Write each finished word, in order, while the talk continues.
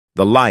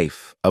The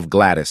life of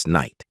Gladys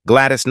Knight.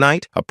 Gladys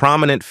Knight, a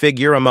prominent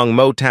figure among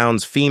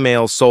Motown's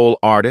female soul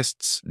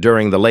artists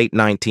during the late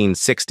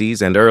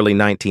 1960s and early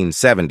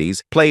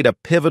 1970s, played a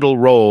pivotal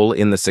role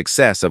in the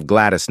success of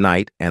Gladys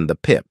Knight and the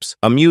Pips,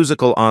 a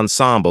musical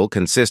ensemble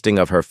consisting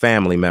of her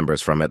family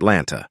members from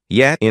Atlanta.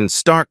 Yet, in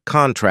stark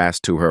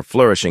contrast to her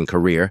flourishing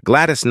career,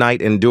 Gladys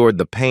Knight endured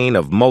the pain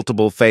of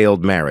multiple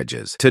failed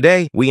marriages.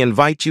 Today, we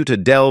invite you to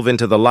delve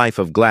into the life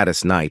of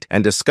Gladys Knight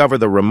and discover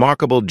the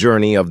remarkable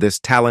journey of this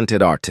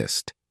talented artist.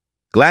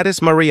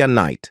 Gladys Maria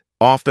Knight,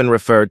 often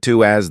referred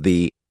to as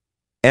the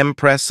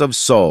Empress of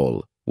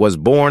Soul, was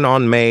born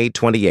on May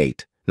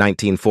 28,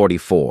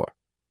 1944.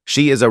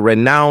 She is a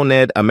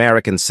renowned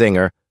American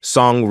singer,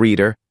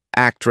 songwriter,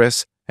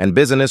 actress, and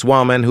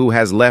businesswoman who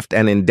has left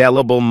an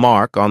indelible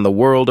mark on the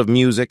world of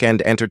music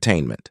and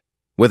entertainment.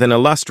 With an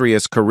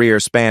illustrious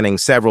career spanning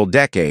several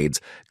decades,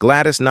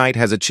 Gladys Knight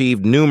has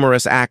achieved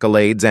numerous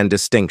accolades and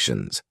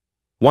distinctions.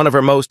 One of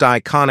her most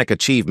iconic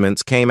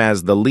achievements came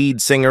as the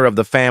lead singer of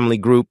the family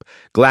group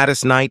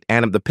Gladys Knight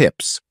and the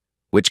Pips,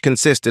 which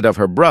consisted of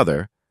her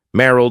brother,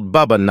 Merrill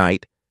Bubba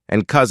Knight,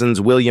 and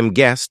cousins William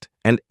Guest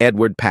and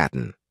Edward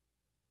Patton.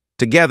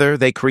 Together,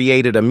 they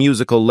created a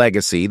musical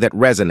legacy that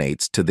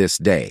resonates to this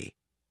day.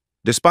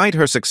 Despite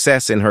her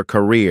success in her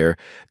career,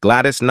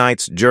 Gladys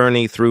Knight's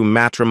journey through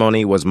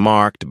matrimony was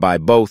marked by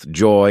both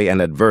joy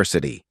and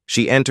adversity.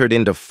 She entered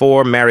into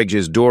 4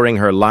 marriages during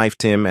her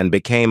lifetime and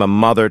became a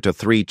mother to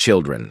 3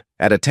 children.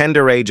 At a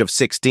tender age of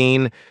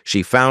 16,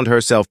 she found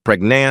herself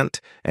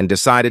pregnant and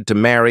decided to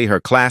marry her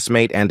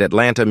classmate and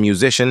Atlanta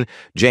musician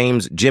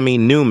James "Jimmy"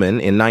 Newman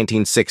in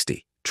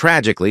 1960.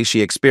 Tragically,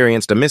 she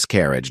experienced a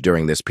miscarriage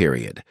during this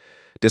period.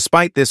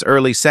 Despite this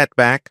early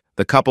setback,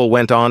 the couple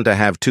went on to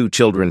have 2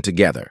 children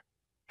together.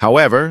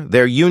 However,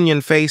 their union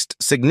faced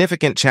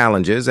significant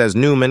challenges as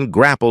Newman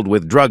grappled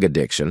with drug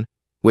addiction,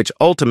 which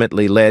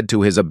ultimately led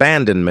to his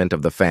abandonment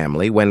of the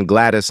family when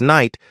Gladys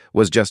Knight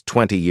was just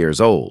 20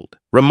 years old.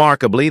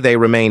 Remarkably, they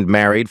remained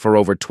married for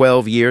over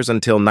 12 years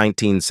until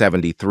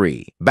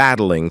 1973,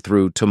 battling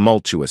through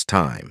tumultuous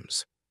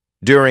times.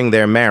 During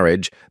their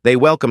marriage, they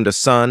welcomed a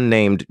son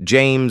named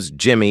James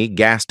 "Jimmy"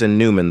 Gaston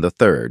Newman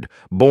III,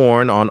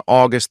 born on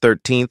August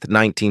 13,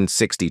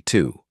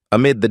 1962.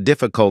 Amid the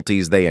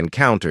difficulties they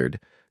encountered,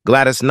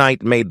 Gladys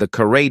Knight made the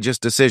courageous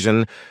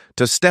decision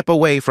to step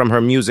away from her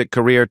music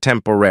career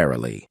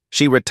temporarily.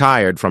 She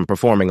retired from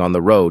performing on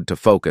the road to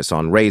focus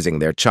on raising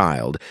their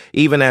child,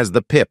 even as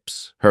the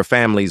Pips, her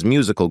family's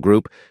musical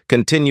group,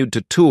 continued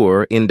to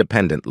tour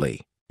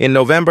independently. In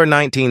November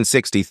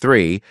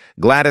 1963,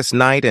 Gladys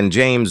Knight and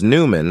James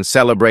Newman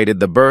celebrated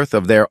the birth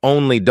of their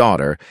only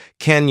daughter,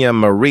 Kenya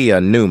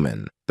Maria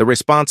Newman. The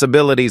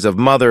responsibilities of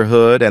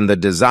motherhood and the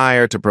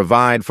desire to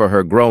provide for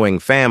her growing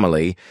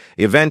family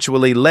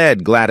eventually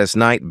led Gladys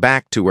Knight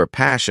back to her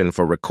passion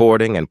for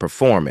recording and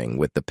performing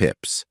with the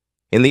Pips.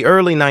 In the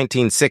early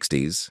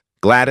 1960s,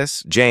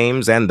 Gladys,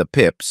 James, and the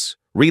Pips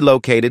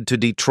relocated to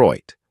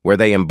Detroit, where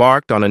they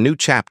embarked on a new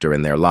chapter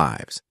in their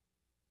lives.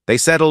 They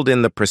settled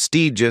in the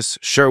prestigious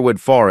Sherwood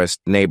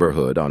Forest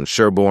neighborhood on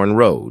Sherbourne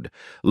Road,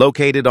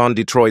 located on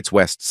Detroit's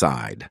west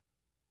side.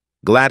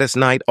 Gladys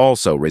Knight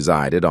also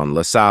resided on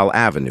LaSalle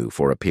Avenue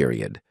for a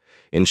period,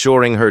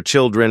 ensuring her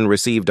children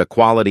received a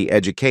quality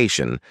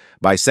education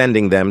by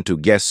sending them to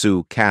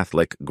Gesu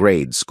Catholic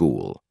Grade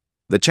School.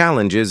 The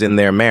challenges in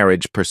their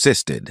marriage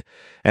persisted,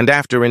 and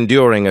after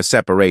enduring a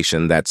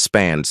separation that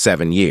spanned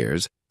 7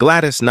 years,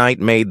 Gladys Knight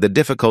made the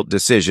difficult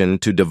decision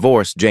to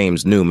divorce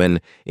James Newman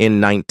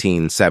in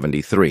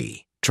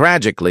 1973.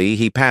 Tragically,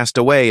 he passed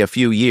away a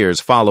few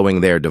years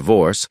following their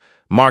divorce,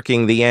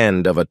 marking the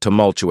end of a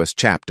tumultuous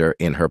chapter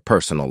in her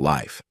personal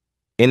life.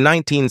 In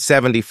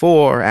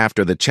 1974,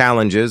 after the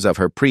challenges of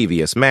her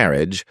previous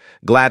marriage,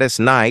 Gladys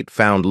Knight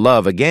found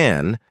love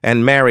again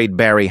and married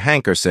Barry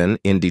Hankerson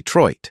in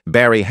Detroit.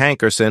 Barry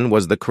Hankerson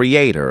was the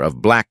creator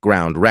of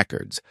Blackground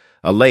Records,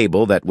 a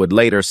label that would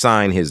later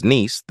sign his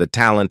niece, the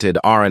talented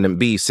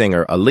R&B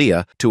singer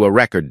Aaliyah, to a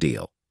record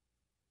deal.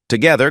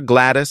 Together,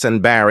 Gladys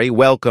and Barry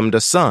welcomed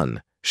a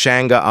son,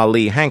 Shanga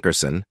Ali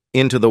Hankerson,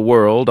 into the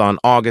world on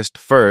August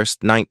 1,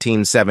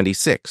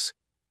 1976.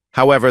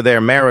 However, their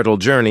marital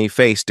journey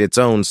faced its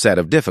own set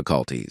of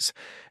difficulties,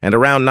 and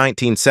around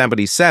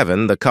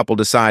 1977, the couple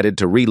decided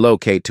to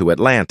relocate to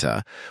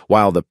Atlanta,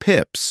 while the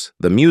Pips,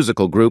 the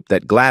musical group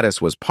that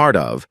Gladys was part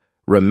of,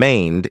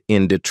 remained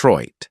in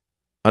Detroit.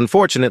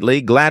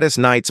 Unfortunately, Gladys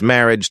Knight's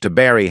marriage to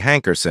Barry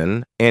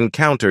Hankerson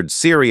encountered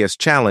serious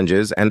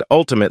challenges and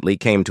ultimately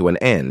came to an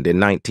end in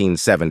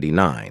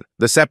 1979.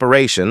 The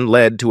separation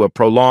led to a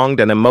prolonged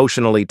and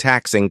emotionally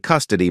taxing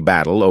custody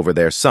battle over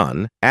their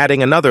son,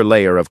 adding another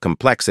layer of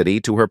complexity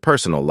to her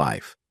personal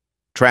life.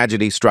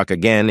 Tragedy struck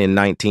again in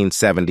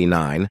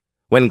 1979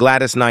 when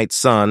Gladys Knight's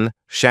son,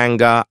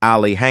 Shanga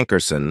Ali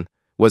Hankerson,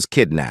 was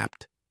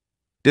kidnapped.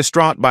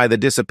 Distraught by the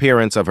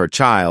disappearance of her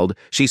child,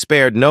 she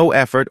spared no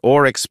effort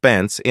or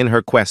expense in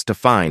her quest to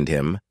find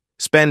him,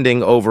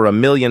 spending over $1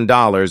 million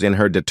in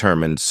her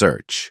determined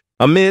search.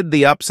 Amid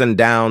the ups and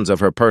downs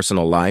of her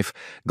personal life,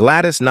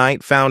 Gladys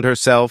Knight found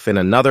herself in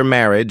another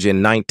marriage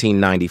in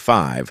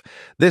 1995,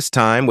 this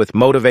time with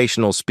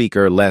motivational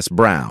speaker Les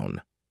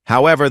Brown.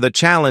 However, the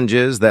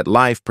challenges that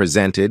life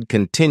presented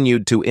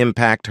continued to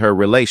impact her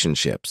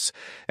relationships,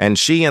 and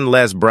she and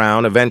Les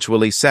Brown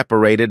eventually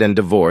separated and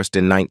divorced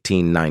in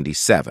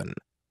 1997.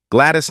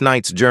 Gladys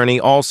Knight's journey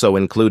also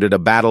included a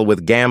battle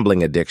with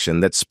gambling addiction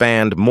that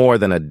spanned more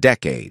than a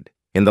decade.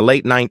 In the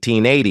late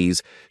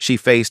 1980s, she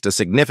faced a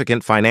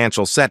significant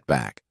financial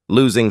setback,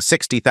 losing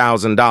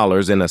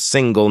 $60,000 in a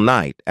single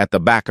night at the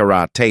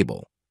baccarat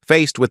table.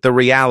 Faced with the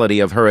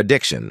reality of her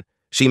addiction,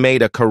 she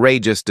made a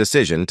courageous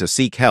decision to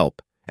seek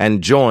help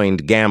and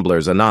joined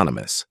Gamblers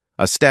Anonymous,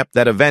 a step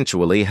that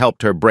eventually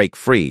helped her break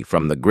free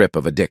from the grip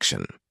of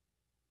addiction.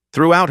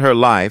 Throughout her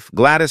life,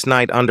 Gladys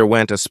Knight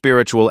underwent a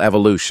spiritual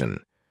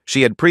evolution.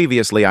 She had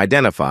previously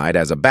identified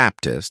as a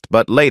Baptist,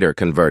 but later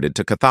converted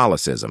to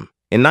Catholicism.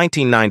 In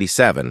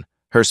 1997,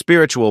 her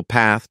spiritual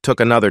path took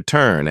another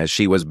turn as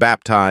she was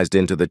baptized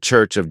into the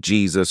Church of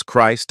Jesus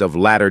Christ of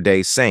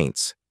Latter-day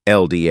Saints,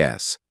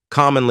 LDS,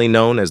 commonly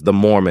known as the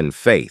Mormon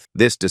faith.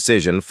 This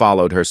decision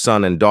followed her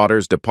son and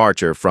daughter's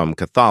departure from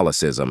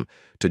Catholicism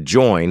to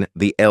join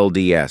the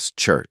LDS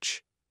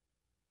Church.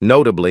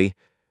 Notably,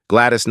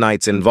 Gladys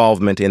Knight's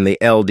involvement in the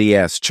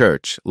LDS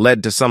Church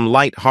led to some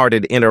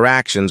light-hearted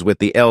interactions with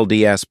the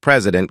LDS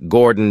president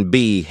Gordon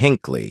B.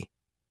 Hinckley.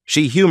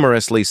 She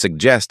humorously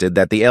suggested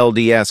that the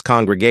LDS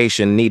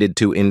congregation needed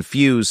to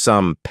infuse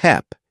some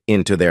pep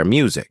into their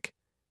music.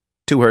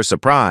 To her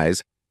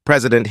surprise,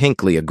 President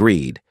Hinckley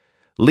agreed,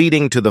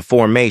 leading to the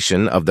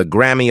formation of the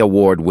Grammy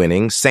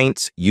Award-winning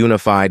Saints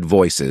Unified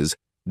Voices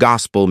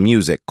Gospel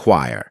Music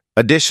Choir.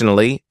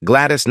 Additionally,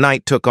 Gladys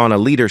Knight took on a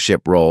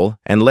leadership role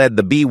and led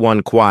the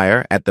B1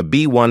 Choir at the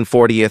B1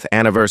 40th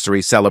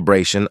anniversary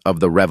celebration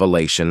of the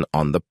Revelation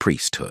on the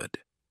Priesthood.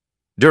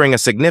 During a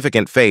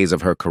significant phase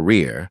of her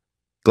career,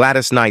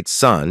 Gladys Knight's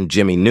son,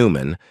 Jimmy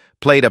Newman,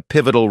 played a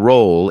pivotal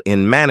role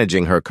in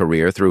managing her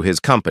career through his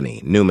company,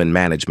 Newman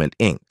Management,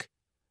 Inc.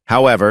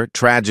 However,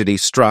 tragedy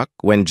struck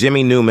when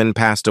Jimmy Newman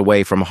passed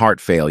away from heart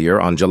failure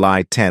on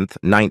July 10,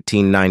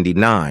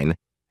 1999,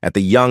 at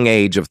the young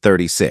age of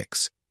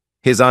 36.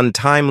 His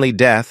untimely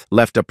death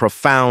left a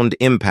profound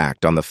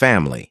impact on the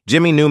family.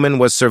 Jimmy Newman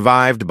was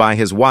survived by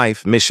his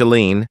wife,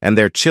 Micheline, and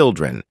their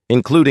children,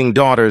 including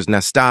daughters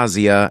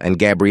Nastasia and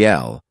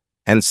Gabrielle,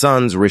 and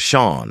sons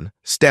Rashawn,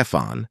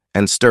 Stefan,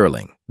 and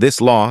Sterling.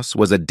 This loss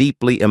was a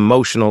deeply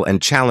emotional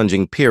and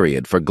challenging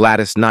period for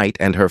Gladys Knight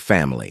and her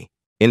family.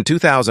 In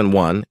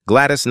 2001,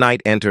 Gladys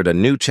Knight entered a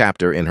new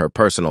chapter in her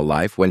personal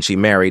life when she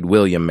married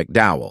William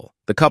McDowell.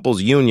 The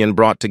couple's union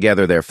brought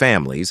together their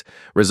families,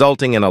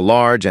 resulting in a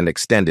large and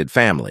extended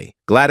family.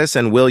 Gladys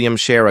and William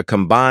share a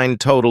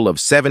combined total of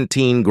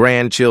 17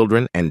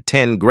 grandchildren and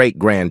 10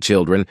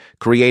 great-grandchildren,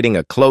 creating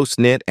a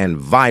close-knit and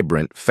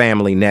vibrant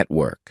family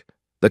network.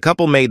 The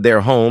couple made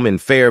their home in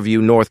Fairview,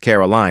 North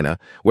Carolina,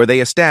 where they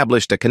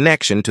established a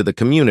connection to the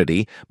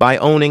community by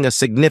owning a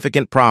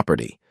significant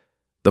property,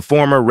 the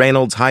former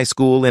Reynolds High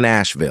School in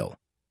Asheville.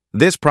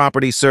 This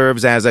property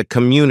serves as a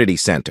community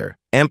center,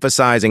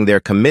 emphasizing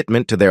their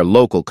commitment to their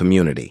local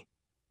community.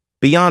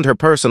 Beyond her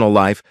personal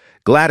life,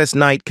 Gladys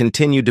Knight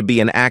continued to be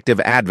an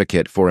active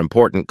advocate for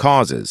important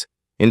causes.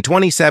 In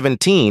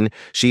 2017,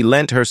 she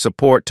lent her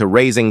support to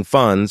raising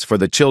funds for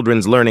the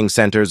Children's Learning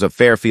Centers of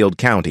Fairfield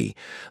County.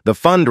 The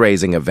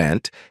fundraising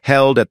event,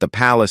 held at the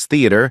Palace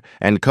Theater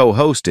and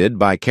co-hosted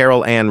by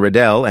Carol Ann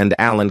Riddell and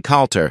Alan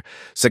Coulter,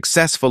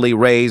 successfully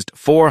raised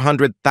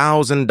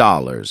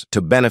 $400,000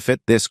 to benefit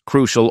this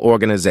crucial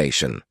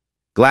organization.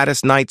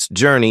 Gladys Knight's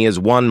journey is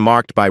one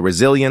marked by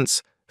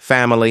resilience,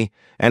 family,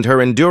 and her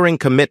enduring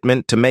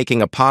commitment to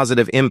making a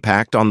positive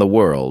impact on the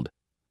world.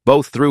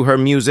 Both through her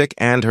music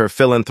and her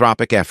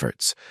philanthropic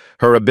efforts,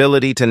 her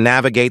ability to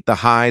navigate the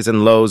highs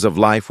and lows of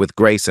life with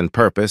grace and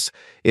purpose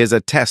is a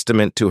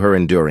testament to her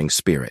enduring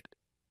spirit.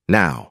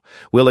 Now,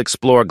 we'll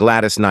explore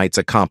Gladys Knight's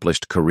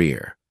accomplished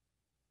career.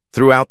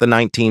 Throughout the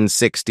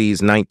 1960s,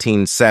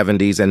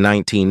 1970s, and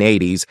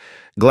 1980s,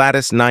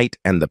 Gladys Knight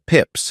and the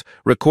Pips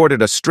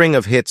recorded a string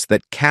of hits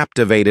that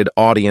captivated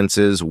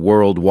audiences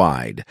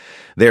worldwide.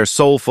 Their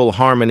soulful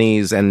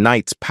harmonies and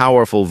Knight's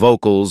powerful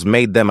vocals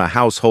made them a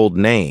household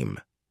name.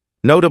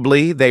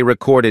 Notably, they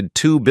recorded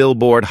 2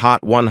 Billboard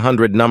Hot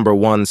 100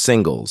 #1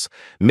 singles,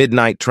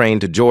 Midnight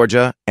Train to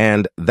Georgia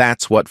and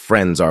That's What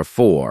Friends Are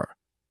For.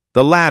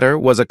 The latter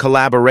was a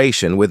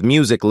collaboration with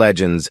music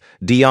legends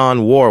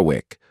Dionne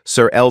Warwick,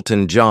 Sir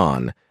Elton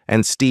John,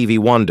 and Stevie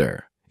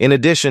Wonder. In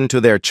addition to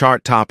their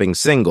chart-topping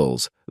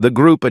singles, the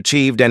group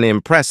achieved an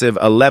impressive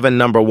 11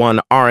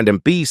 #1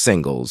 R&B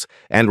singles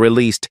and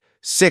released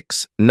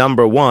 6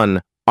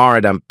 #1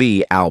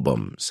 R&B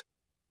albums.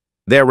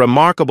 Their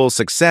remarkable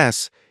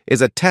success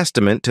is a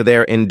testament to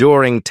their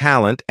enduring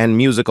talent and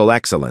musical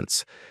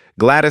excellence.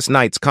 Gladys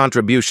Knight's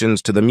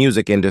contributions to the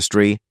music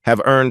industry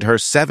have earned her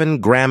 7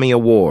 Grammy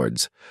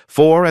Awards,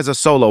 4 as a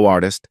solo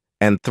artist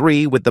and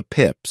 3 with the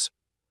Pips.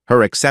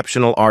 Her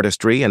exceptional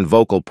artistry and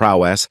vocal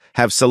prowess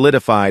have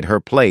solidified her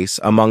place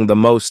among the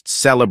most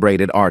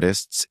celebrated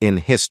artists in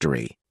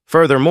history.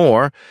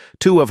 Furthermore,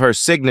 two of her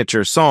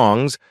signature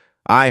songs,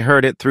 I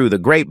Heard It Through the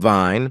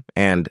Grapevine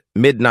and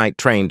Midnight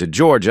Train to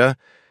Georgia,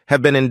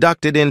 have been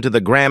inducted into the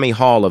Grammy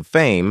Hall of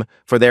Fame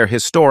for their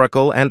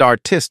historical and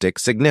artistic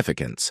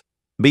significance.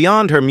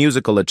 Beyond her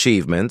musical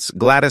achievements,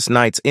 Gladys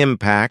Knight's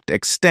impact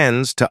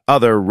extends to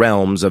other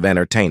realms of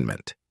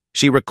entertainment.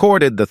 She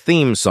recorded the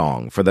theme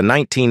song for the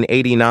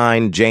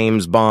 1989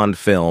 James Bond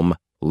film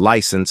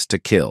License to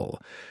Kill,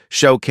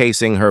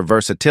 showcasing her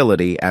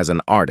versatility as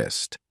an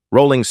artist.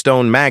 Rolling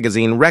Stone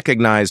magazine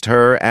recognized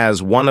her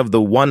as one of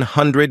the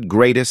 100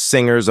 greatest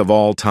singers of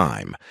all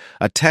time,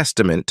 a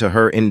testament to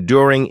her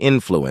enduring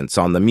influence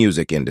on the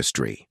music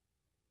industry.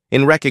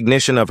 In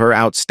recognition of her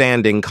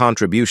outstanding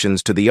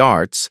contributions to the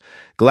arts,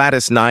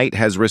 Gladys Knight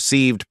has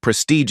received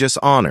prestigious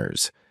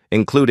honors,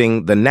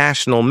 including the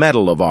National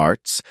Medal of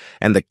Arts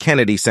and the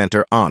Kennedy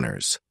Center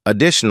Honors.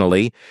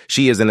 Additionally,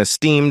 she is an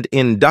esteemed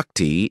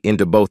inductee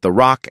into both the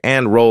Rock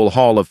and Roll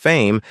Hall of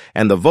Fame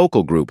and the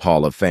Vocal Group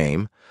Hall of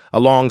Fame,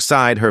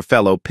 alongside her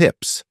fellow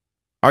Pips.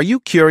 Are you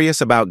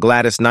curious about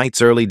Gladys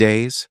Knight's early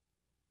days?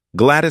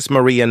 Gladys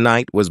Maria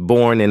Knight was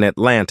born in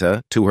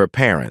Atlanta to her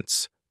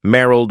parents,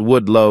 Merrill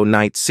Woodlow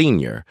Knight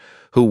Sr.,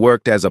 who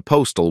worked as a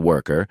postal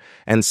worker,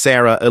 and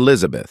Sarah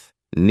Elizabeth,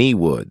 Nee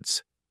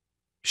Woods.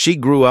 She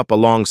grew up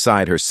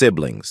alongside her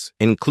siblings,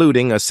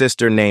 including a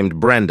sister named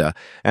Brenda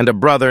and a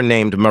brother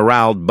named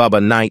Merald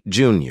Bubba Knight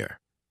Jr.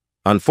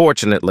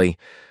 Unfortunately,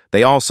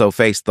 they also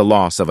faced the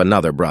loss of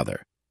another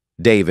brother,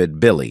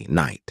 David Billy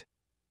Knight.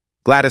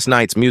 Gladys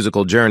Knight's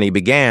musical journey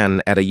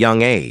began at a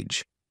young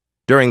age.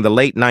 During the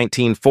late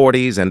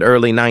 1940s and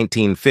early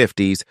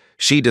 1950s,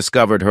 she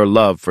discovered her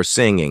love for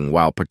singing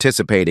while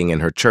participating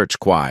in her church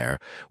choir,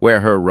 where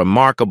her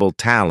remarkable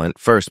talent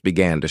first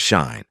began to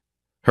shine.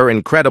 Her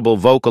incredible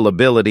vocal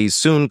abilities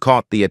soon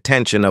caught the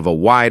attention of a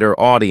wider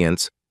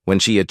audience when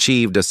she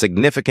achieved a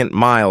significant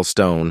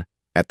milestone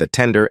at the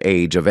tender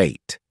age of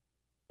 8.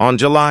 On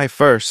July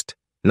 1st,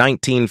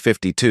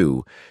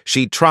 1952,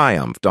 she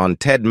triumphed on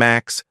Ted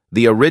Mack's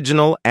The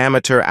Original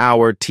Amateur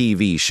Hour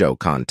TV show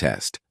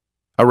contest,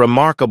 a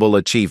remarkable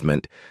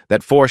achievement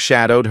that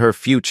foreshadowed her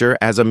future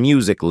as a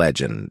music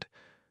legend.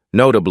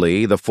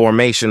 Notably, the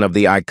formation of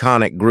the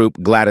iconic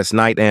group Gladys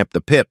Knight and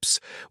the Pips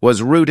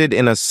was rooted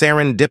in a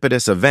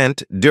serendipitous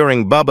event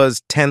during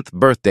Bubba's 10th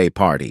birthday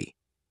party.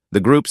 The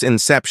group's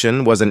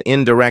inception was an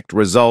indirect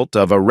result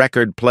of a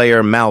record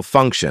player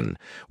malfunction,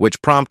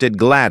 which prompted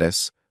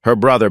Gladys, her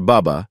brother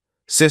Bubba,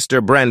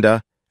 sister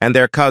Brenda, and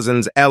their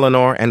cousins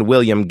Eleanor and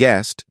William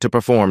Guest to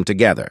perform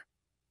together.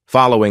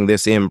 Following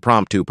this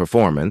impromptu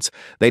performance,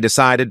 they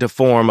decided to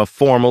form a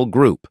formal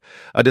group,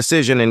 a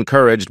decision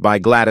encouraged by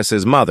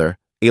Gladys's mother,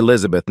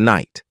 Elizabeth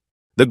Knight.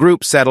 The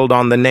group settled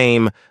on the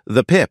name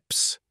The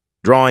Pips,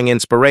 drawing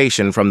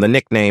inspiration from the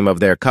nickname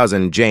of their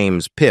cousin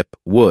James Pip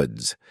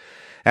Woods.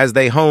 As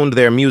they honed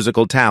their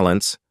musical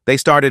talents, they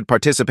started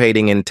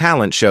participating in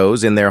talent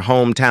shows in their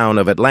hometown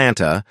of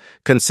Atlanta,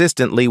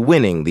 consistently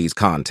winning these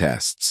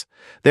contests.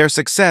 Their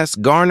success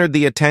garnered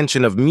the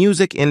attention of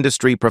music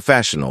industry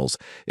professionals,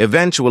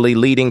 eventually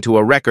leading to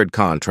a record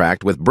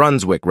contract with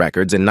Brunswick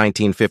Records in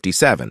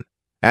 1957.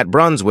 At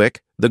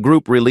Brunswick, the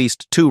group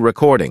released 2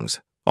 recordings,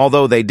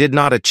 although they did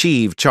not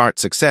achieve chart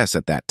success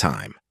at that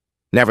time.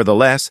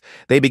 Nevertheless,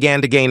 they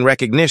began to gain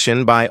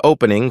recognition by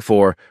opening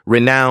for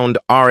renowned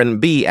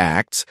R&B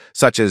acts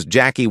such as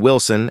Jackie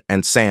Wilson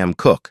and Sam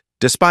Cooke.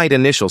 Despite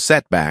initial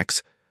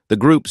setbacks, the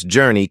group's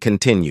journey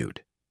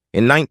continued.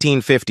 In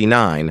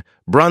 1959,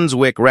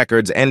 Brunswick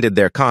Records ended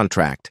their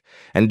contract,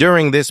 and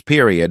during this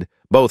period,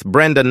 both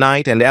Brenda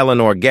Knight and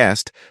Eleanor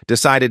Guest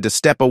decided to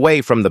step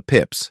away from the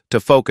Pips to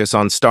focus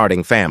on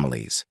starting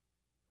families.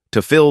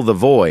 To fill the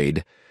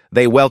void,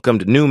 they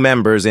welcomed new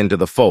members into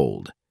the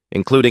fold,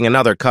 including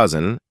another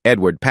cousin,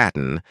 Edward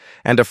Patton,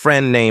 and a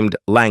friend named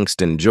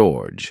Langston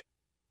George.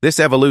 This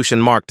evolution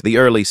marked the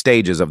early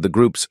stages of the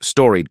group's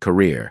storied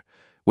career,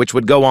 which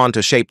would go on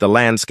to shape the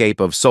landscape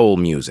of soul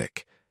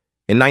music.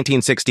 In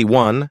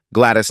 1961,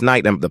 Gladys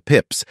Knight and the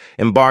Pips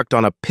embarked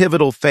on a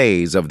pivotal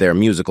phase of their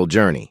musical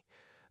journey.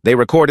 They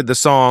recorded the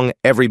song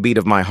Every Beat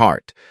of My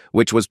Heart,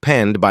 which was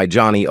penned by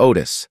Johnny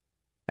Otis.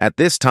 At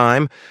this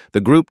time,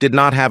 the group did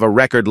not have a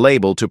record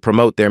label to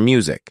promote their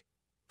music.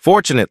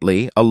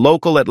 Fortunately, a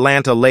local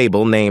Atlanta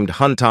label named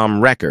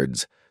Huntom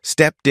Records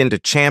stepped in to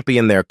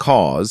champion their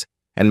cause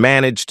and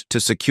managed to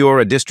secure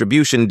a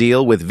distribution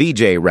deal with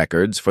VJ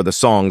Records for the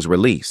song's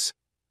release.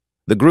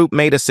 The group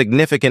made a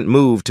significant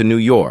move to New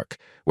York,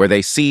 where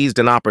they seized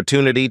an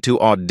opportunity to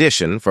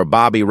audition for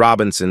Bobby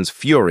Robinson's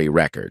Fury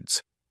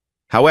Records.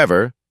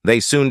 However, they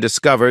soon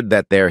discovered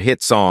that their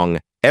hit song,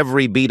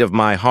 Every Beat of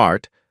My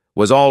Heart,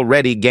 was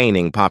already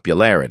gaining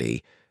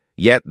popularity,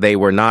 yet they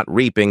were not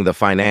reaping the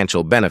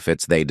financial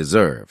benefits they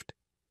deserved.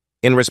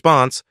 In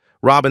response,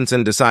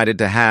 Robinson decided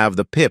to have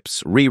the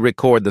Pips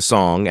re-record the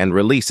song and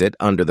release it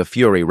under the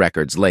Fury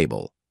Records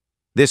label.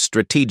 This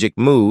strategic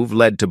move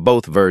led to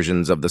both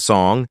versions of the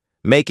song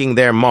making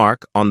their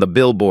mark on the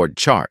Billboard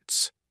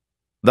charts.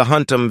 The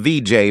Huntum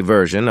VJ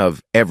version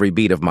of Every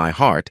Beat of My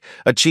Heart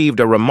achieved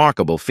a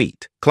remarkable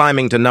feat,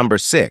 climbing to number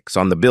 6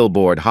 on the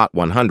Billboard Hot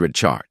 100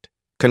 chart.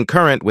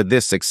 Concurrent with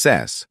this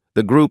success,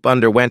 the group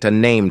underwent a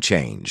name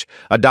change,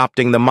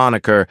 adopting the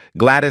moniker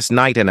Gladys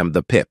Knight and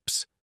the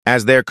Pips.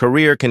 As their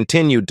career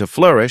continued to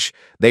flourish,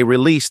 they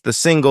released the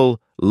single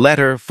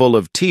Letter Full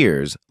of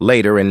Tears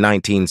later in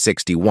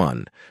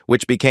 1961,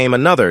 which became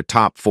another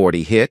top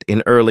 40 hit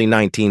in early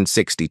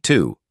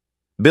 1962.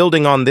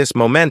 Building on this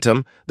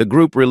momentum, the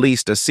group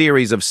released a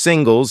series of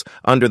singles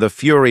under the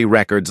Fury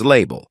Records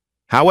label.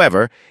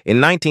 However,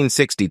 in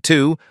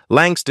 1962,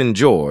 Langston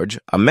George,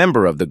 a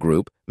member of the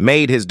group,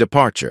 made his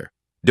departure.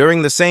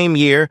 During the same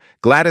year,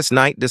 Gladys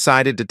Knight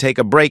decided to take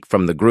a break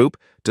from the group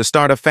to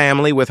start a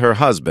family with her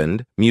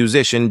husband,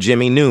 musician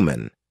Jimmy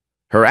Newman.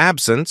 Her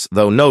absence,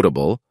 though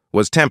notable,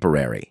 was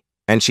temporary,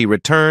 and she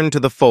returned to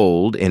the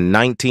fold in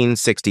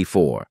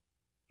 1964.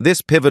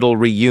 This pivotal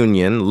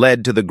reunion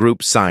led to the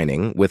group's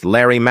signing with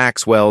Larry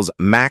Maxwell's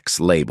Max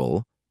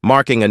label,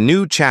 marking a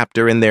new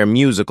chapter in their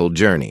musical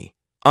journey.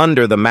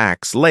 Under the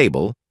Max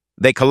label,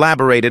 they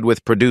collaborated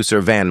with producer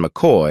Van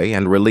McCoy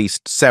and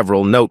released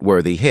several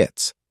noteworthy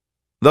hits.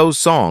 Those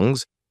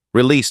songs,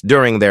 released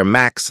during their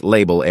Max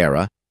label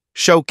era,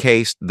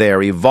 showcased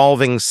their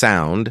evolving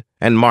sound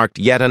and marked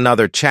yet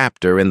another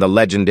chapter in the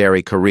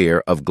legendary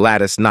career of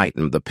Gladys Knight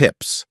and the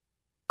Pips.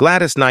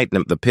 Gladys Knight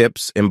and the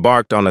Pips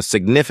embarked on a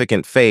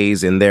significant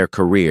phase in their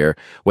career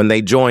when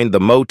they joined the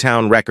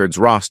Motown Records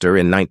roster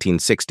in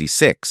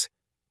 1966,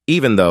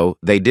 even though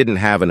they didn't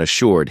have an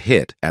assured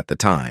hit at the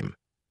time.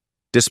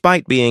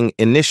 Despite being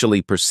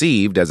initially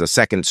perceived as a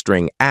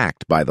second-string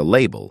act by the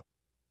label,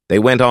 they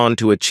went on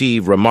to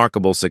achieve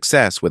remarkable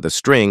success with a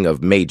string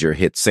of major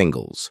hit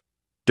singles.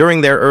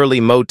 During their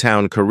early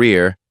Motown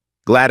career,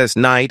 Gladys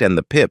Knight and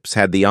the Pips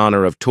had the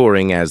honor of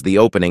touring as the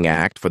opening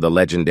act for the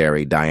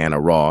legendary Diana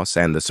Ross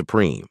and the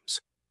Supremes.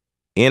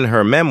 In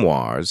her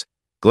memoirs,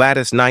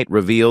 Gladys Knight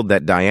revealed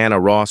that Diana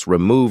Ross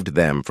removed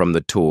them from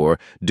the tour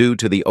due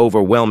to the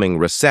overwhelming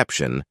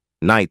reception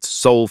Knight's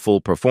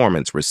soulful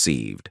performance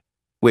received,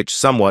 which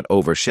somewhat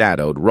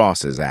overshadowed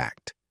Ross's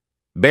act.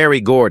 Berry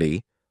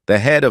Gordy, the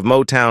head of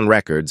Motown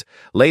Records,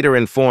 later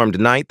informed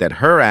Knight that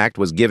her act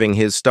was giving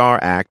his star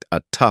act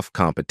a tough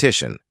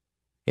competition.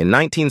 In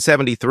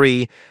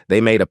 1973, they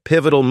made a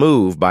pivotal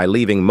move by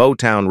leaving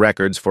Motown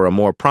Records for a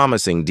more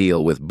promising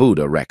deal with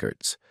Buddha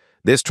Records.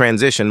 This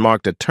transition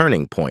marked a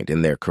turning point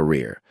in their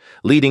career,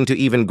 leading to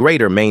even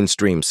greater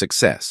mainstream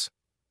success.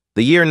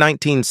 The year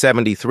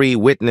 1973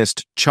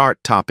 witnessed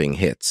chart-topping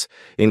hits,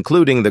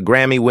 including the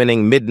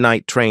Grammy-winning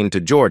Midnight Train to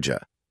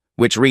Georgia,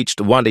 which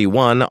reached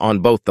 1 on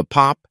both the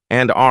pop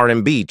and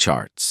R&B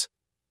charts.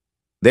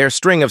 Their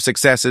string of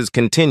successes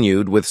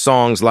continued with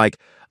songs like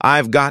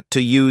I've Got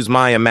to Use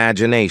My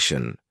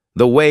Imagination,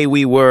 The Way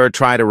We Were,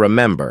 Try to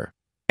Remember,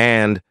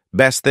 and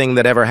Best Thing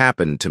That Ever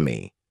Happened to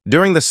Me.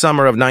 During the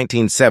summer of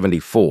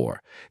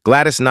 1974,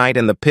 Gladys Knight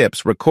and the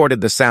Pips recorded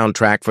the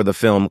soundtrack for the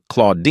film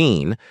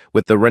Claudine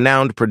with the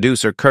renowned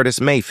producer Curtis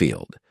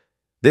Mayfield.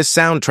 This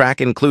soundtrack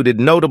included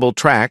notable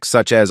tracks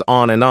such as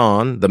On and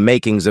On, The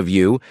Makings of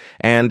You,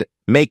 and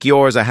Make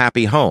Yours a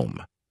Happy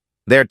Home.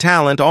 Their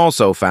talent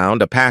also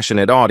found a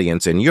passionate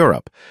audience in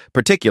Europe,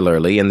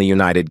 particularly in the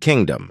United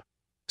Kingdom.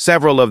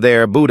 Several of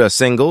their Buddha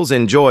singles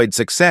enjoyed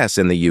success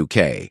in the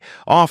UK,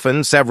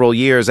 often several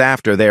years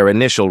after their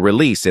initial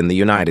release in the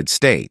United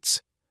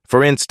States.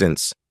 For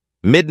instance,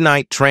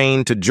 Midnight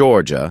Train to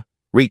Georgia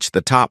reached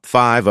the top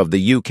 5 of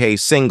the UK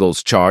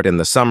singles chart in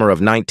the summer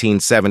of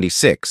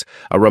 1976,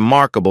 a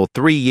remarkable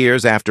 3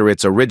 years after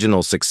its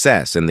original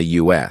success in the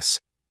US.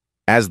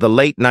 As the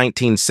late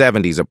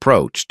 1970s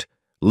approached,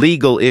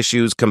 legal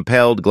issues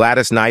compelled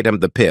Gladys Knight and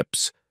the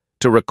Pips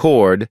to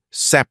record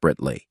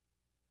separately.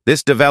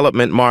 This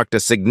development marked a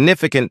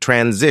significant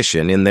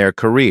transition in their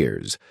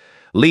careers,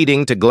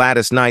 leading to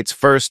Gladys Knight's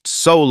first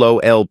solo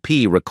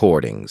LP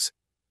recordings.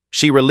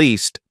 She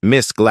released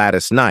Miss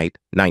Gladys Knight,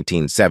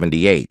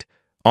 1978,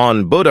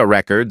 on Buddha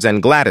Records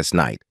and Gladys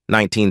Knight,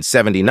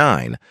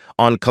 1979,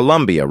 on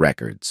Columbia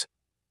Records.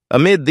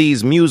 Amid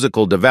these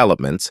musical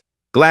developments,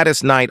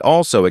 Gladys Knight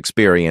also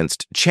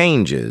experienced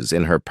changes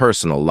in her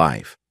personal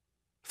life.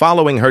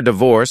 Following her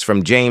divorce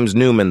from James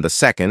Newman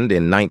II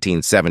in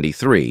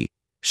 1973,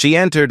 she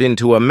entered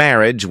into a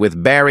marriage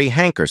with Barry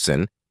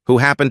Hankerson, who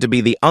happened to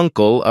be the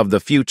uncle of the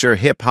future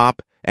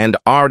hip-hop and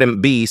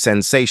R&B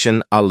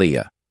sensation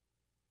Aaliyah.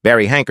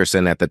 Barry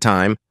Hankerson, at the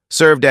time,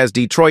 served as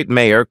Detroit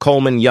Mayor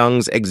Coleman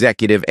Young's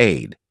executive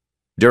aide.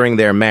 During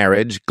their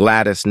marriage,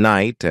 Gladys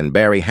Knight and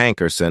Barry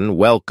Hankerson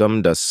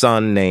welcomed a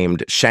son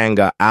named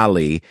Shanga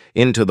Ali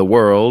into the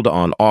world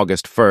on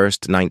August 1,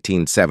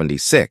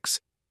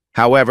 1976.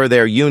 However,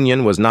 their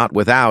union was not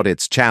without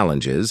its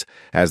challenges,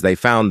 as they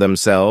found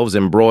themselves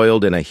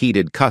embroiled in a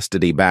heated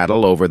custody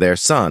battle over their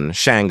son,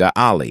 Shanga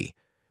Ali,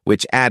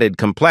 which added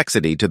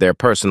complexity to their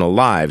personal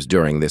lives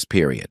during this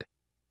period.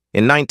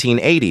 In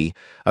 1980,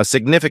 a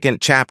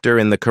significant chapter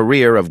in the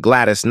career of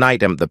Gladys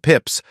Knight and the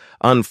Pips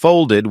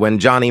unfolded when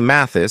Johnny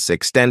Mathis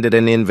extended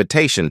an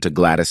invitation to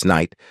Gladys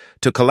Knight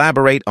to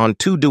collaborate on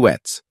 2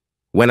 duets,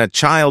 When a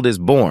Child is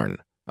Born,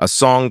 a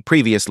song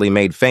previously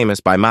made famous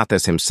by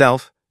Mathis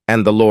himself,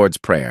 and The Lord's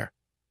Prayer.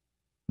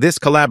 This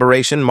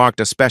collaboration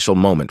marked a special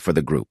moment for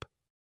the group.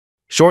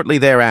 Shortly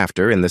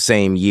thereafter, in the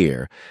same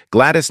year,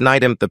 Gladys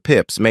Knight and the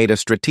Pips made a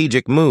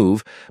strategic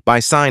move by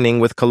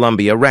signing with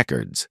Columbia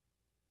Records.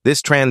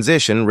 This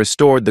transition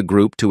restored the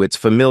group to its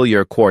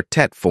familiar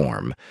quartet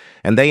form,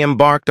 and they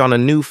embarked on a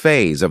new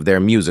phase of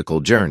their musical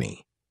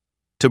journey.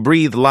 To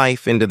breathe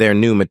life into their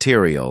new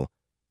material,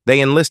 they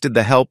enlisted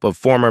the help of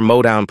former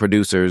Motown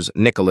producers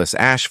Nicholas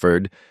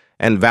Ashford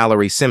and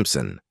Valerie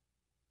Simpson.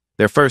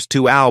 Their first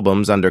two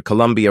albums under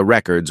Columbia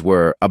Records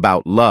were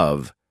About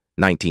Love,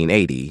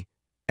 1980,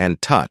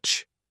 and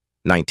Touch,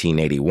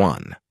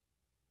 1981.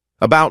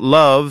 About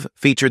Love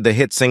featured the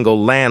hit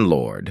single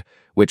Landlord,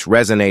 which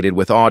resonated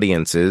with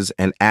audiences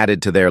and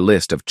added to their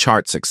list of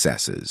chart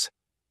successes.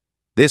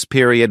 This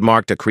period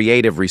marked a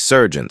creative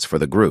resurgence for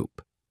the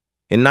group.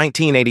 In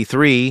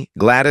 1983,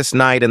 Gladys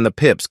Knight and the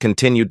Pips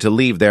continued to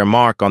leave their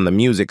mark on the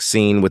music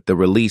scene with the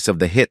release of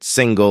the hit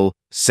single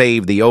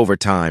Save the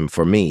Overtime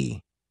for Me.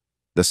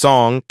 The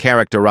song,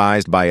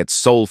 characterized by its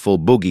soulful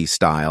boogie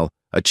style,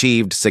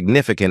 achieved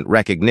significant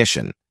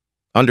recognition.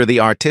 Under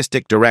the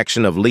artistic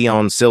direction of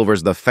Leon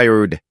Silvers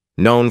III,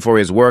 known for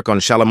his work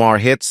on Shalimar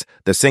hits,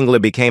 the single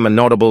became a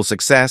notable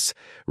success,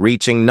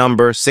 reaching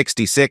number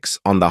 66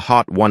 on the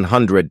Hot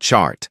 100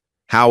 chart.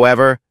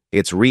 However,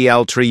 its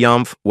real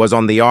triumph was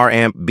on the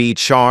R&B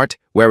chart,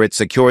 where it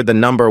secured the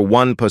number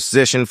 1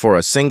 position for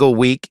a single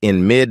week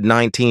in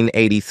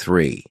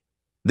mid-1983.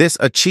 This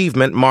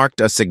achievement marked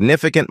a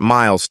significant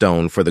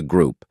milestone for the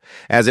group,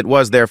 as it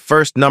was their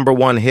first number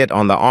 1 hit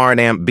on the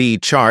R&B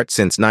chart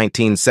since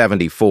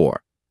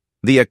 1974.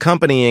 The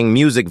accompanying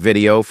music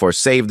video for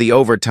Save the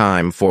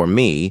Overtime for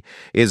Me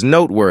is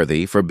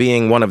noteworthy for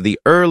being one of the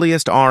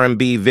earliest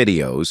R&B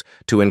videos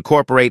to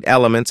incorporate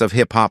elements of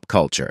hip-hop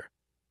culture.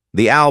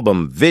 The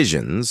album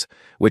Visions,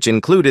 which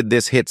included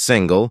this hit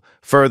single,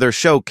 further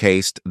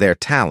showcased their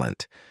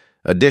talent.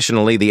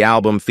 Additionally, the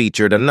album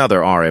featured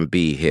another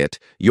R&B hit,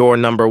 You're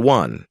Number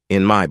One,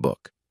 in My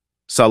Book,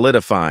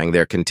 solidifying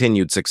their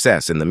continued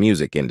success in the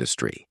music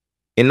industry.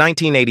 In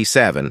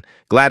 1987,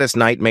 Gladys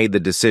Knight made the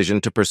decision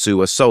to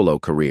pursue a solo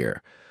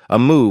career, a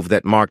move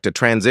that marked a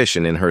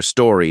transition in her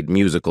storied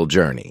musical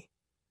journey.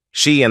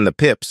 She and the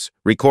Pips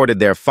recorded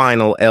their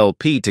final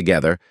LP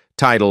together,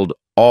 titled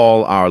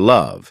All Our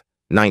Love,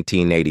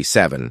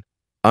 1987,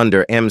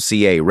 under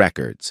MCA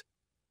Records.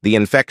 The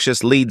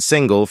infectious lead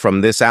single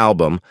from this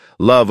album,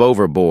 Love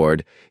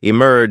Overboard,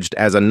 emerged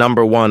as a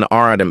number 1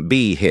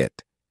 R&B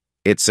hit.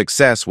 Its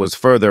success was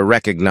further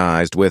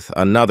recognized with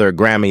another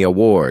Grammy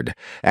Award,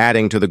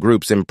 adding to the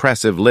group's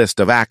impressive list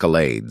of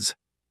accolades.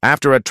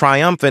 After a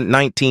triumphant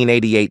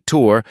 1988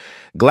 tour,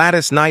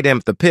 Gladys Knight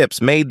and the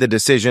Pips made the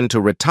decision to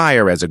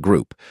retire as a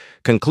group,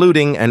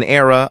 concluding an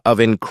era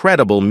of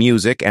incredible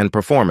music and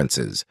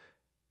performances.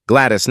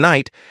 Gladys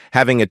Knight,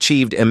 having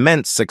achieved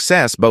immense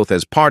success both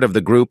as part of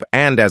the group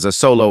and as a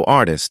solo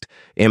artist,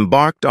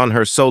 embarked on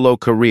her solo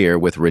career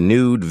with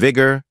renewed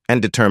vigor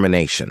and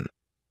determination.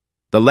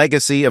 The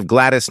legacy of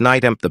Gladys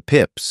Knight and the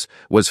Pips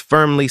was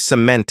firmly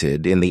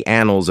cemented in the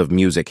annals of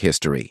music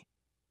history.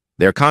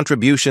 Their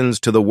contributions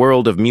to the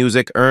world of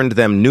music earned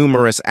them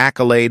numerous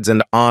accolades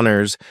and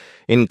honors,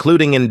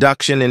 including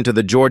induction into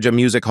the Georgia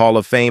Music Hall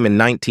of Fame in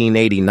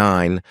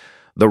 1989,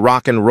 the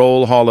Rock and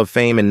Roll Hall of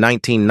Fame in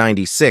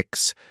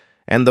 1996,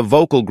 and the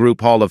Vocal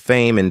Group Hall of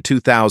Fame in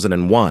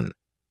 2001.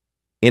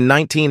 In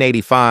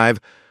 1985,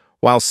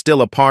 while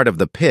still a part of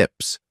the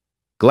Pips,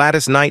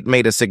 Gladys Knight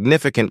made a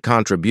significant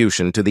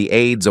contribution to the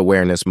AIDS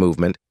awareness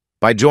movement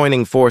by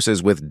joining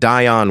forces with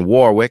Dionne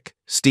Warwick,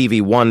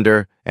 Stevie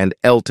Wonder, and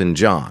Elton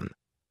John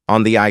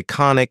on the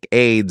iconic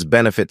AIDS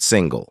benefit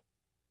single,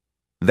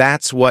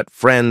 That's What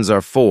Friends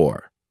Are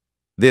For.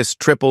 This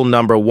triple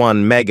number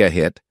 1 mega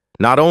hit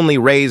not only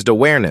raised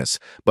awareness,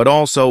 but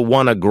also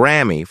won a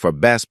Grammy for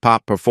Best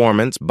Pop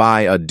Performance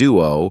by a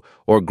Duo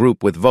or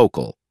Group with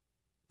Vocal.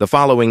 The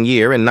following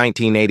year, in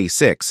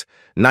 1986,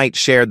 Knight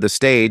shared the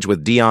stage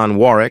with Dionne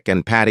Warwick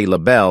and Patti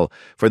LaBelle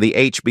for the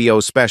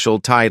HBO special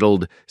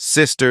titled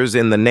Sisters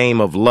in the Name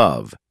of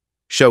Love,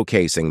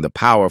 showcasing the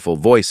powerful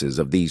voices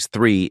of these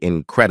 3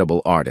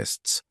 incredible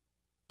artists.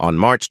 On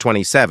March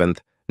 27,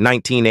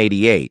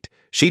 1988,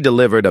 she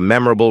delivered a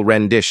memorable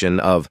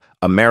rendition of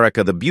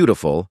America the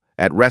Beautiful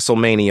at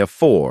WrestleMania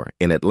 4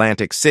 in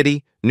Atlantic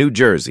City, New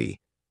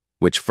Jersey,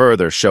 which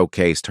further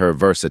showcased her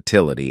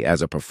versatility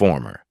as a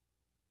performer.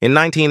 In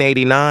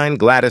 1989,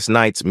 Gladys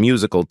Knight's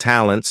musical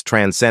talents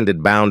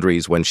transcended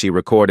boundaries when she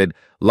recorded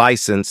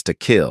License to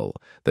Kill,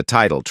 the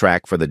title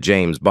track for the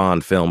James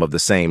Bond film of the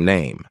same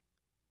name.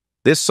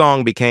 This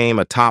song became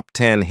a top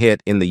 10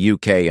 hit in the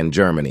UK and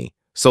Germany,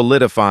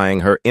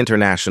 solidifying her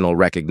international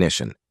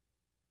recognition.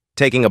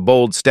 Taking a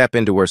bold step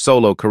into her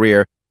solo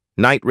career,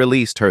 Knight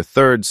released her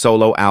 3rd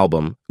solo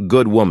album,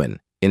 Good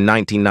Woman, in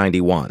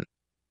 1991.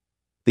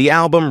 The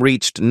album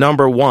reached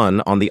number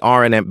 1 on the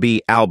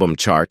R&B album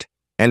chart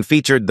and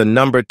featured the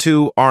number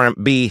 2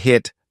 R&B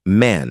hit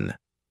Men.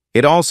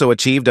 It also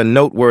achieved a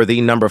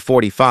noteworthy number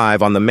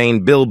 45 on the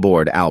main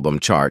Billboard album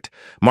chart,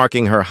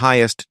 marking her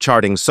highest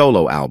charting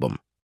solo album.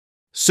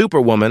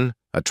 Superwoman,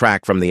 a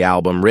track from the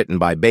album written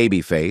by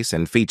Babyface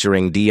and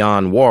featuring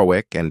Dionne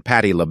Warwick and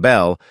Patti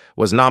LaBelle,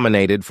 was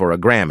nominated for a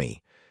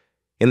Grammy.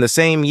 In the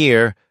same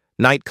year,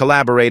 Knight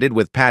collaborated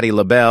with Patti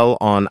LaBelle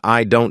on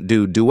I Don't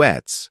Do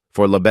Duets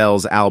for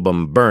LaBelle's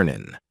album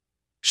Burnin'.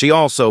 She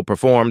also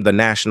performed the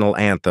national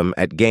anthem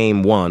at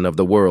Game 1 of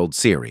the World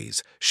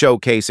Series,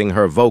 showcasing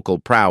her vocal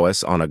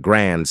prowess on a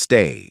grand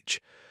stage.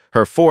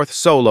 Her fourth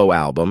solo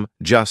album,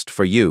 Just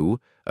For You,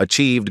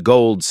 achieved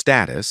gold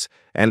status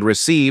and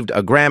received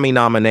a Grammy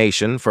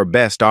nomination for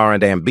Best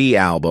R&B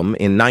Album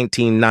in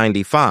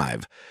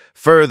 1995,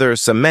 further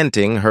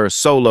cementing her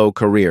solo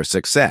career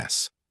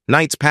success.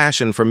 Knight's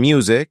passion for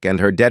music and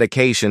her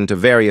dedication to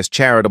various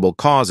charitable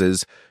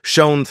causes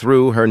shone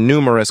through her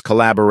numerous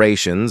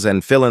collaborations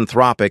and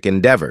philanthropic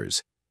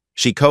endeavors.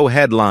 She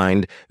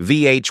co-headlined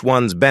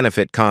VH1's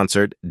benefit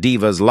concert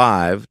Divas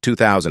Live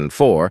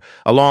 2004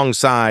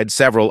 alongside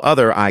several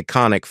other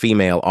iconic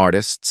female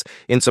artists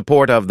in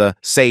support of the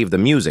Save the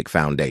Music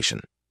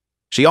Foundation.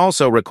 She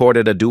also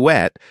recorded a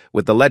duet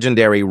with the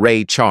legendary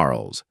Ray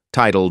Charles,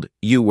 titled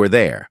You Were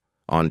There,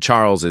 on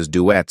Charles's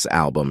duets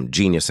album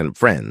Genius and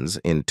Friends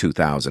in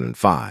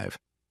 2005.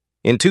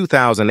 In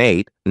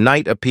 2008,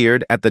 Knight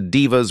appeared at the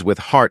Divas with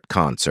Heart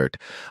concert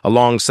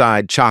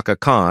alongside Chaka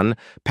Khan,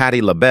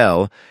 Patti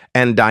LaBelle,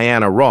 and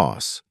Diana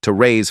Ross to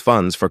raise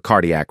funds for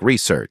cardiac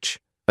research.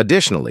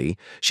 Additionally,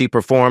 she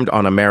performed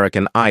on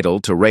American Idol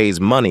to raise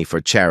money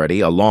for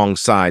charity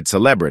alongside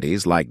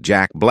celebrities like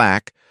Jack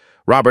Black,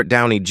 Robert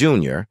Downey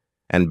Jr.,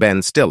 and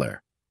Ben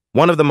Stiller.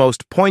 One of the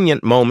most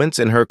poignant moments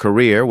in her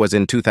career was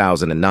in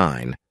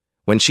 2009,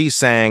 when she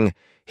sang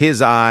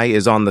His Eye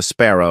is on the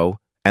Sparrow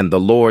and the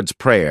Lord's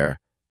Prayer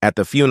at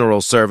the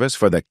funeral service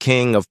for the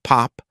King of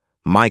Pop,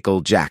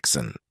 Michael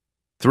Jackson.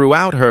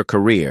 Throughout her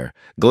career,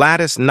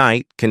 Gladys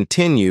Knight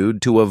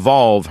continued to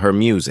evolve her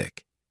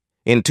music.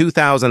 In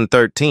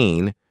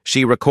 2013,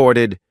 she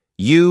recorded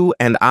You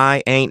and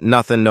I Ain't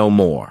Nothin' No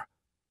More,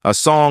 a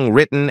song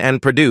written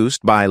and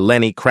produced by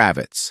Lenny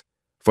Kravitz,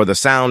 for the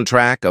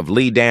soundtrack of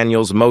Lee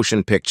Daniels'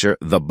 motion picture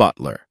The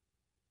Butler.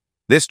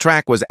 This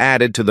track was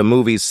added to the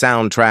movie's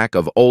soundtrack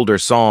of older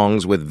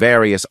songs with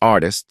various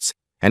artists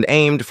and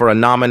aimed for a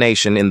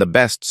nomination in the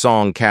Best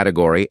Song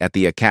category at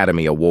the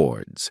Academy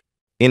Awards.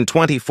 In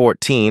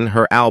 2014,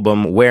 her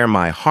album Where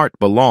My Heart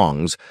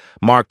Belongs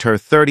marked her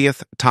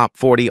 30th Top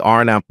 40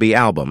 R&B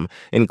album,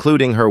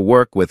 including her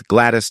work with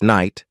Gladys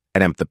Knight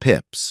and the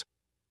Pips.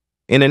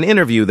 In an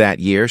interview that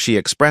year, she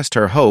expressed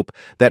her hope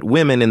that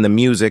women in the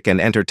music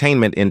and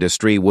entertainment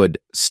industry would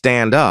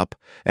stand up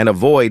and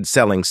avoid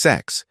selling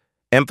sex,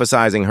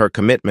 emphasizing her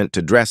commitment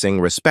to dressing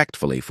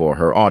respectfully for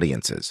her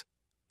audiences.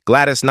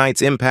 Gladys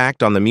Knight's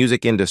impact on the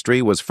music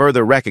industry was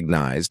further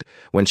recognized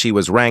when she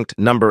was ranked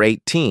number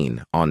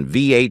 18 on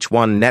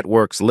VH1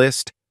 Network's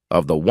list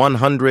of the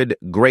 100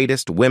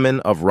 Greatest Women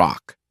of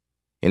Rock.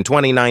 In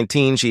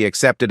 2019, she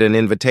accepted an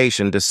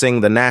invitation to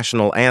sing the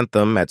national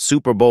anthem at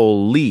Super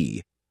Bowl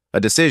Lee, a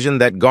decision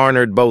that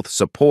garnered both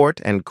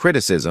support and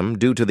criticism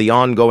due to the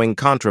ongoing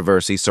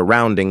controversy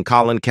surrounding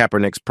Colin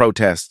Kaepernick's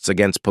protests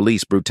against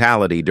police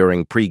brutality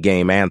during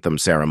pre-game anthem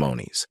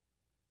ceremonies.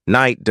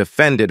 Knight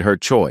defended her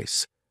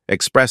choice,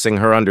 expressing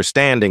her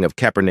understanding of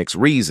Kaepernick's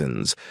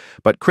reasons,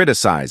 but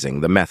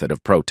criticizing the method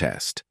of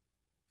protest.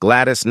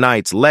 Gladys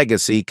Knight's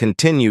legacy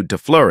continued to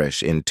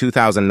flourish in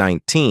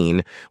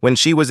 2019 when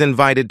she was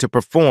invited to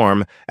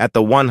perform at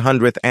the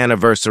 100th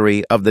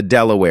anniversary of the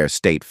Delaware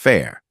State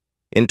Fair.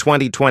 In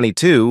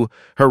 2022,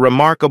 her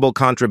remarkable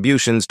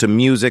contributions to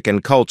music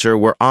and culture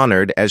were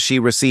honored as she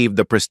received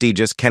the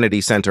prestigious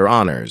Kennedy Center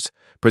Honors,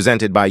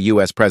 presented by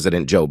U.S.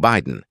 President Joe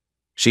Biden.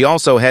 She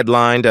also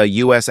headlined a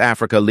U.S.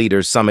 Africa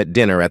Leaders Summit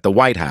dinner at the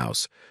White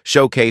House,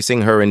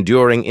 showcasing her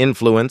enduring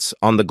influence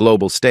on the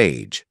global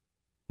stage.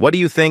 What do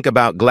you think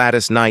about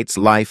Gladys Knight's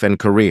life and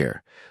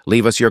career?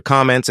 Leave us your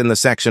comments in the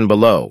section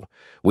below.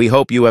 We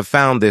hope you have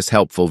found this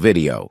helpful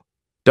video.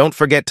 Don't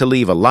forget to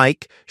leave a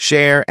like,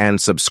 share,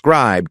 and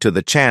subscribe to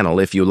the channel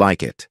if you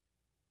like it.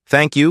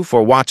 Thank you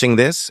for watching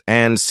this,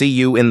 and see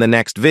you in the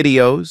next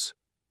videos.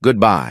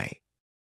 Goodbye.